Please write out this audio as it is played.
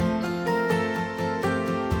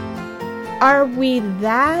Are we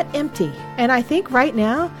that empty? And I think right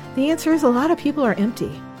now, the answer is a lot of people are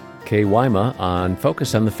empty. Kay Wyma on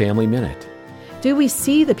Focus on the Family Minute. Do we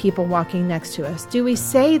see the people walking next to us? Do we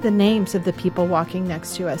say the names of the people walking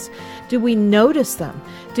next to us? Do we notice them?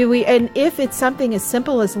 And if it's something as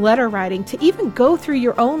simple as letter writing, to even go through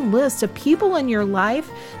your own list of people in your life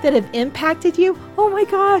that have impacted you, oh my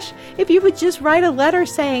gosh, if you would just write a letter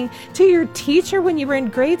saying to your teacher when you were in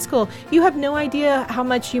grade school, you have no idea how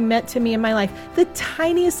much you meant to me in my life. The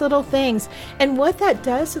tiniest little things. And what that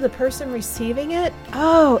does to the person receiving it,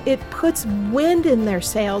 it puts wind in their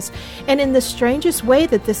sails. And in the strangest way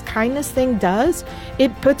that this kindness thing does,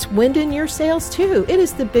 it puts wind in your sails too. It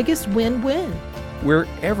is the biggest win-win.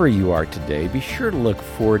 Wherever you are today, be sure to look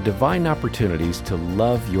for divine opportunities to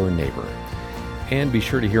love your neighbor. And be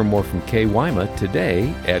sure to hear more from Kay Wyma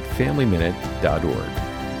today at FamilyMinute.org.